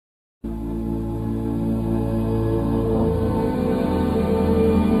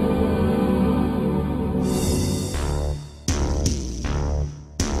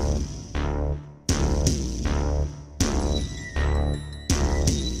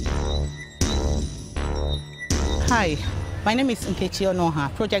Hi, my name is Nkechi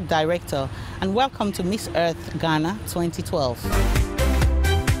Onoha, Project Director, and welcome to Miss Earth Ghana 2012.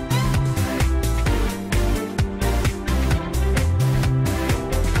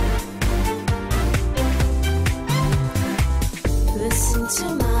 Listen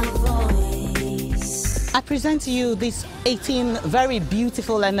to my voice. I present to you these 18 very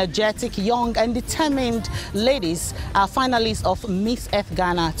beautiful, energetic, young and determined ladies, finalists of Miss Earth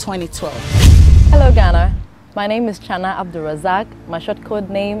Ghana 2012. Hello Ghana, my name is Chana Abdulrazak. My short code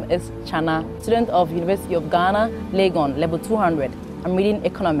name is Chana, student of University of Ghana, Legon, level 200. I'm reading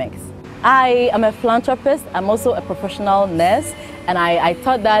economics. I am a philanthropist. I'm also a professional nurse, and I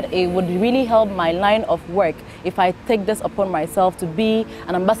thought that it would really help my line of work if I take this upon myself to be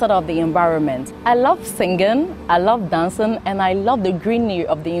an ambassador of the environment. I love singing, I love dancing, and I love the greenery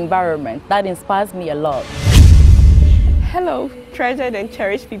of the environment. That inspires me a lot. Hello, treasured and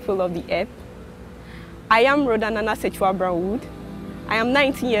cherished people of the earth. I am Rhoda Nana Sechua Brownwood. I am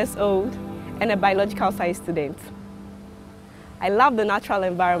 19 years old and a biological science student. I love the natural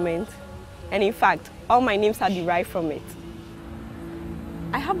environment, and in fact, all my names are derived from it.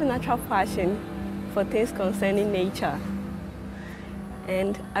 I have the natural passion for things concerning nature,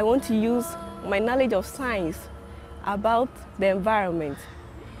 and I want to use my knowledge of science about the environment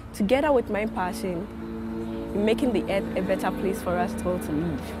together with my passion in making the earth a better place for us all to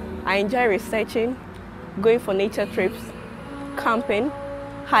live. I enjoy researching, going for nature trips, camping,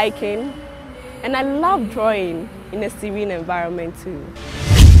 hiking, and I love drawing in a serene environment too.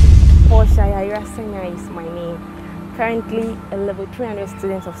 Portia Senya is my name. Currently a level 300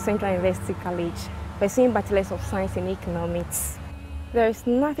 student of Central University College, pursuing Bachelors of Science in Economics. There is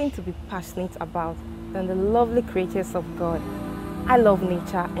nothing to be passionate about than the lovely creatures of God. I love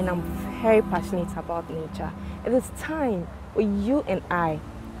nature and I'm very passionate about nature. It is time for you and I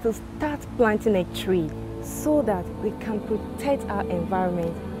to start planting a tree so that we can protect our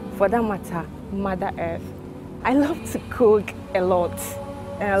environment, for that matter, Mother Earth. I love to cook a lot,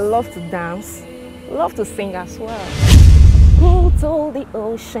 and I love to dance, love to sing as well. Who told the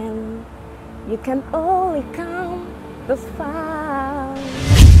ocean you can only come this far?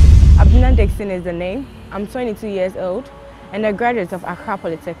 Abdullah Dixon is the name. I'm 22 years old and a graduate of Accra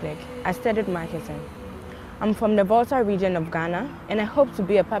Polytechnic. I studied marketing. I'm from the Volta region of Ghana, and I hope to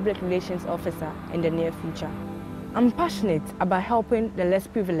be a public relations officer in the near future. I'm passionate about helping the less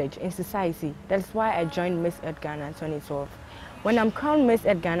privileged in society. That's why I joined Miss Earth Ghana 2012. When I'm crowned Miss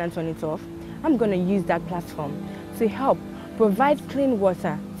Earth Ghana 2012, I'm going to use that platform to help provide clean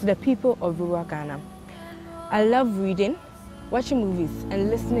water to the people of rural Ghana. I love reading, watching movies, and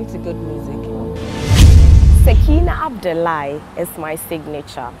listening to good music. Sekina Abdullahi is my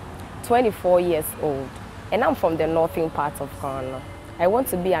signature, 24 years old. And I'm from the northern part of Ghana. I want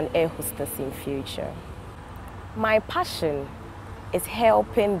to be an air hostess in future. My passion is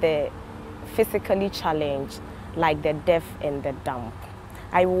helping the physically challenged, like the deaf and the dumb.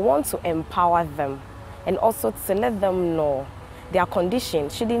 I want to empower them and also to let them know their condition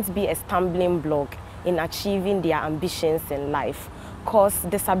shouldn't be a stumbling block in achieving their ambitions in life, because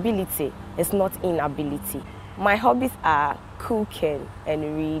disability is not inability. My hobbies are cooking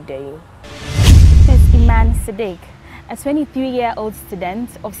and reading. Iman Siddiq, a 23-year-old student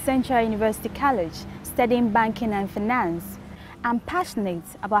of Central University College studying banking and finance. I'm passionate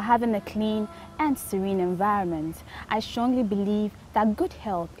about having a clean and serene environment. I strongly believe that good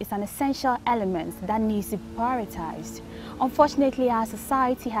health is an essential element that needs to be prioritized. Unfortunately, our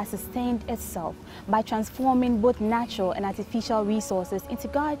society has sustained itself by transforming both natural and artificial resources into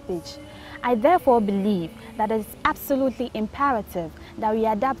garbage. I therefore believe that it is absolutely imperative that we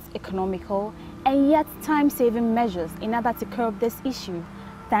adapt economical and yet time-saving measures in order to curb this issue.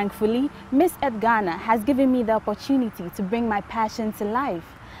 Thankfully, Miss Earth Ghana has given me the opportunity to bring my passion to life.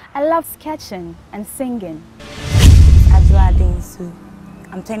 I love sketching and singing.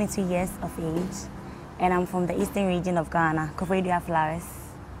 I'm 22 years of age and I'm from the eastern region of Ghana, Koforidua Flowers.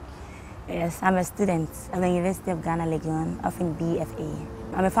 Yes, I'm a student at the University of Ghana, Legon, offering BFA.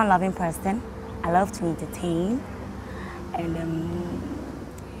 I'm a fun-loving person. I love to entertain, and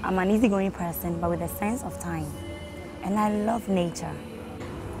I'm an easygoing person, but with a sense of time. And I love nature.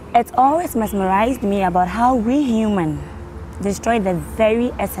 It always mesmerized me about how we humans destroy the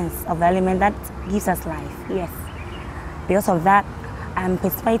very essence of the element that gives us life. Yes. Because of that, I'm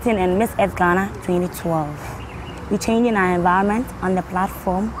participating in Miss Earth Ghana 2012. We're changing our environment on the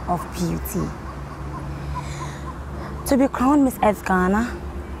platform of beauty. To be crowned Miss Earth Ghana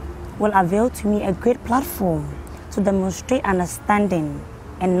will avail to me a great platform to demonstrate understanding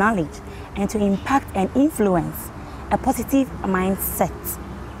and knowledge, and to impact and influence a positive mindset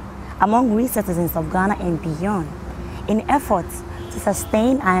among we citizens of Ghana and beyond. in efforts to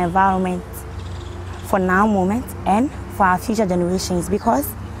sustain our environment for now moment and for our future generations, because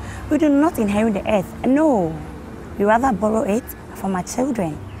we do not inherit the earth. No, we rather borrow it from our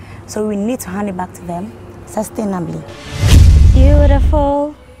children. So we need to hand it back to them sustainably.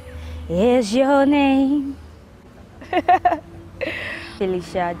 Beautiful is your name.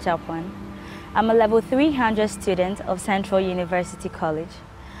 Felicia Japan. I'm a level 300 student of Central University College.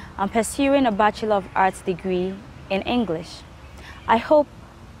 I'm pursuing a Bachelor of Arts degree in English. I hope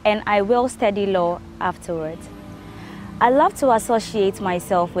and I will study law afterwards. I love to associate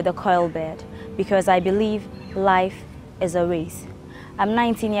myself with a coil bed because I believe life is a race. I'm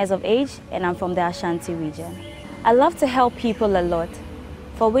 19 years of age and I'm from the Ashanti region. I love to help people a lot,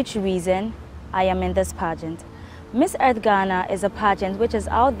 for which reason I am in this pageant. Miss Earth Ghana is a pageant which is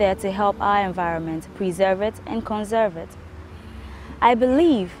out there to help our environment, preserve it and conserve it. I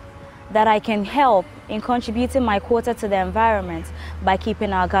believe that I can help in contributing my quota to the environment by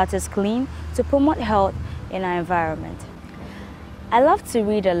keeping our gutters clean to promote health in our environment. I love to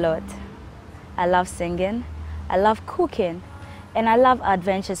read a lot. I love singing, I love cooking, and I love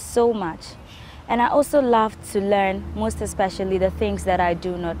adventures so much. And I also love to learn, most especially the things that I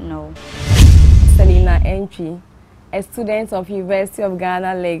do not know. Selina Entry, a student of University of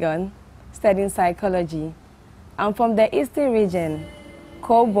Ghana, Legon, studying psychology. I'm from the Eastern region,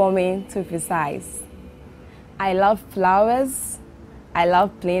 Kobome to precise. I love flowers, I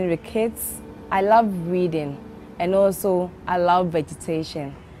love playing with kids, I love reading, and also I love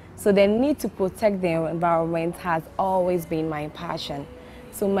vegetation. So the need to protect the environment has always been my passion.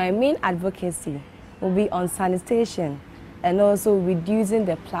 So my main advocacy will be on sanitation and also reducing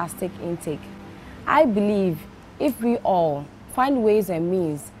the plastic intake. I believe if we all find ways and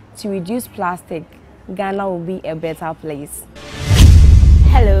means to reduce plastic, Ghana will be a better place.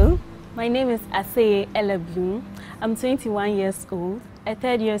 Hello, my name is Aseye Ella Bloom. I'm 21 years old, a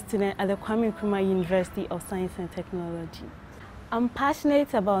third-year student at the Kwame Nkrumah University of Science and Technology. I'm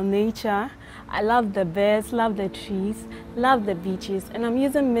passionate about nature. I love the birds, love the trees, love the beaches, and I'm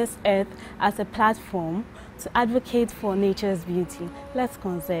using Miss Earth as a platform to advocate for nature's beauty. Let's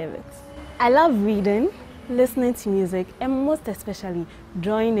conserve it. I love reading, listening to music, and most especially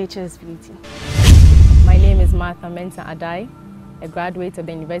drawing nature's beauty. My name is Martha Mensah Adai, a graduate of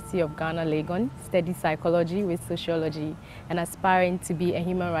the University of Ghana, Legon, studying psychology with sociology and aspiring to be a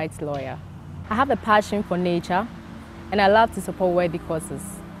human rights lawyer. I have a passion for nature and I love to support worthy causes.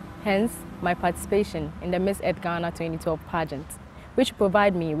 Hence, my participation in the Miss Earth Ghana 2012 pageant, which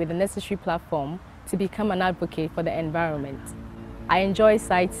provide me with the necessary platform to become an advocate for the environment. I enjoy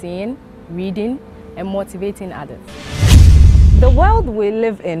sightseeing, reading, and motivating others. The world we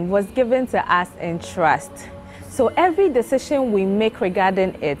live in was given to us in trust. So every decision we make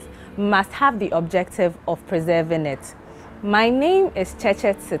regarding it must have the objective of preserving it. My name is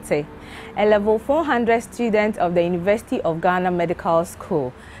Cheche Tsete, a level 400 student of the University of Ghana Medical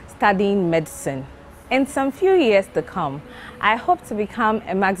School, studying medicine. In some few years to come, I hope to become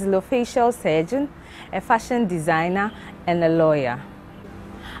a maxillofacial surgeon, a fashion designer, and a lawyer.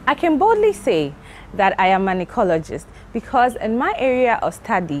 I can boldly say that I am an ecologist because in my area of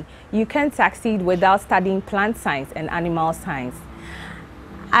study, you can't succeed without studying plant science and animal science.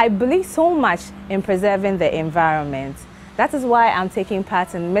 I believe so much in preserving the environment. That is why I'm taking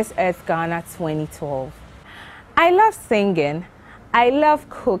part in Miss Earth Ghana 2012. I love singing, I love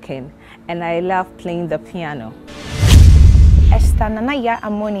cooking, and I love playing the piano. Esther Nanaya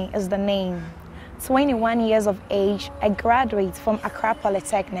Amoni is the name. 21 years of age, a graduate from Accra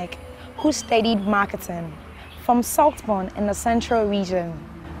Polytechnic who studied marketing from Saltburn in the Central region.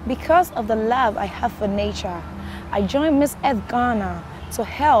 Because of the love I have for nature, I joined Miss Earth Ghana to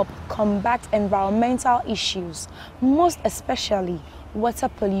help combat environmental issues, most especially water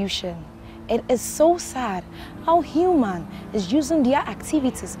pollution. It is so sad how human is using their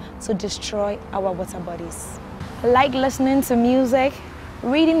activities to destroy our water bodies. I like listening to music,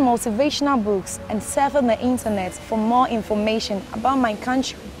 reading motivational books, and surfing the internet for more information about my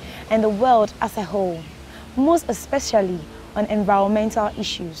country and the world as a whole, most especially on environmental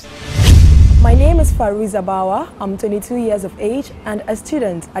issues. My name is Farouza Bawa. I'm 22 years of age and a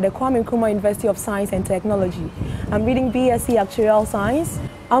student at the Kwame Nkrumah University of Science and Technology. I'm reading BSc Actuarial Science.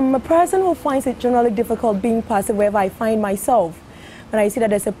 I'm a person who finds it generally difficult being passive wherever I find myself. When I see that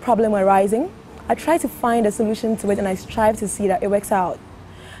there's a problem arising, I try to find a solution to it and I strive to see that it works out.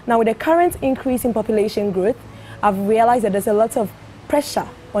 Now, with the current increase in population growth, I've realized that there's a lot of pressure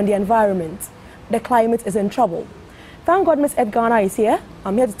on the environment. The climate is in trouble. Thank God Miss Earth Ghana is here.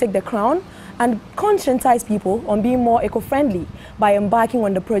 I'm here to take the crown and conscientize people on being more eco-friendly by embarking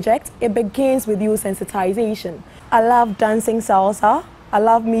on the project. It begins with youth sensitization. I love dancing salsa. I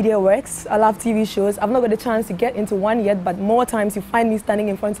love media works. I love TV shows. I've not got a chance to get into one yet, but more times you find me standing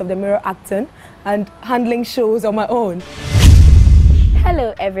in front of the mirror acting and handling shows on my own.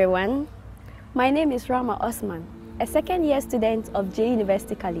 Hello everyone. My name is Rama Osman, a second-year student of J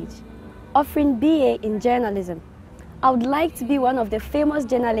University College, offering BA in journalism. I would like to be one of the famous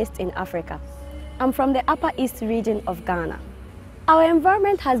journalists in Africa. I'm from the Upper East region of Ghana. Our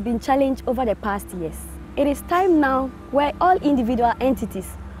environment has been challenged over the past years. It is time now where all individual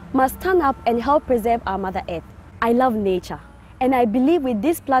entities must stand up and help preserve our Mother Earth. I love nature, and I believe with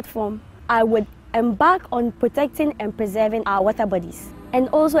this platform, I would embark on protecting and preserving our water bodies, and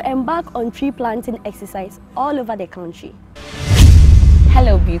also embark on tree planting exercise all over the country.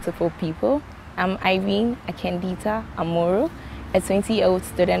 Hello beautiful people, I'm Irene Akendita Amoro, a 20-year-old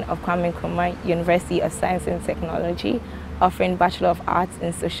student of Kwame Nkrumah University of Science and Technology, offering Bachelor of Arts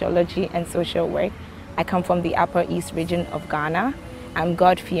in Sociology and Social Work. I come from the Upper East region of Ghana. I'm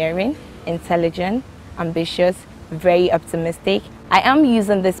God-fearing, intelligent, ambitious, very optimistic. I am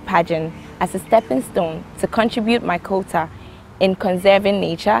using this pageant as a stepping stone to contribute my quota in conserving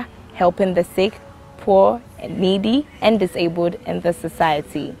nature, helping the sick, poor, needy, and disabled in the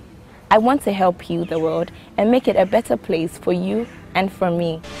society. I want to help heal the world and make it a better place for you and for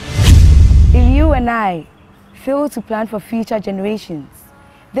me. If you and I fail to plan for future generations,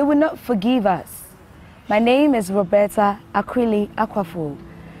 they will not forgive us. My name is Roberta Akwili Akwafo.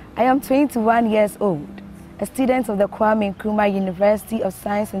 I am 21 years old, a student of the Kwame Nkrumah University of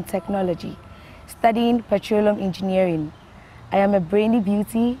Science and Technology, studying petroleum engineering. I am a brainy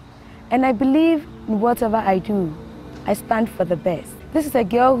beauty, and I believe in whatever I do, I stand for the best. This is a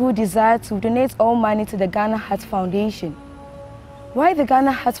girl who desired to donate all money to the Ghana Heart Foundation. Why the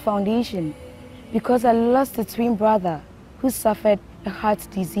Ghana Heart Foundation? Because I lost a twin brother who suffered a heart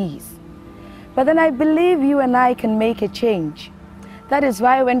disease. But then I believe you and I can make a change. That is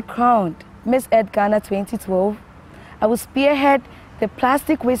why when crowned Miss Earth Ghana 2012, I will spearhead the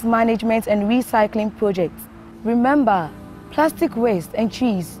plastic waste management and recycling project. Remember, plastic waste and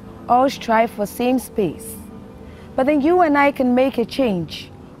trees all strive for same space. But then you and I can make a change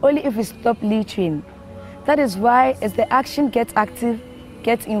only if we stop littering. That is why as the action gets active,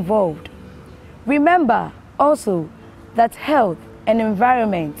 get involved. Remember also that health and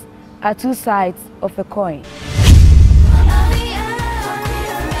environment are two sides of a coin.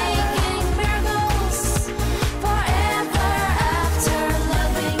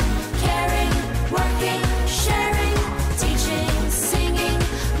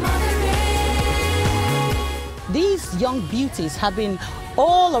 These young beauties have been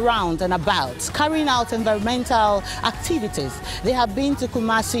all around and about, carrying out environmental activities. They have been to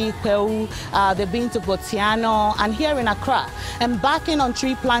Kumasi, Peru, they've been to Botswana, and here in Accra, embarking on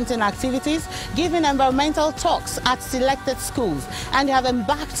tree planting activities, giving environmental talks at selected schools, and they have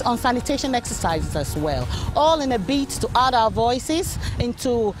embarked on sanitation exercises as well, all in a bid to add our voices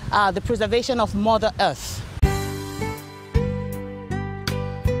into the preservation of Mother Earth.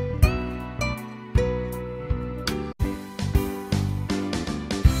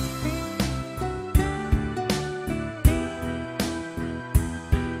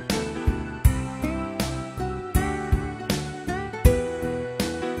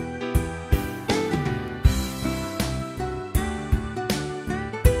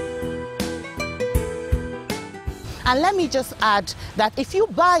 And let me just add that if you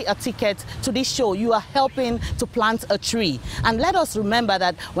buy a ticket to this show, you are helping to plant a tree. And let us remember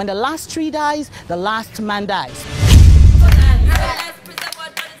that when the last tree dies, the last man dies.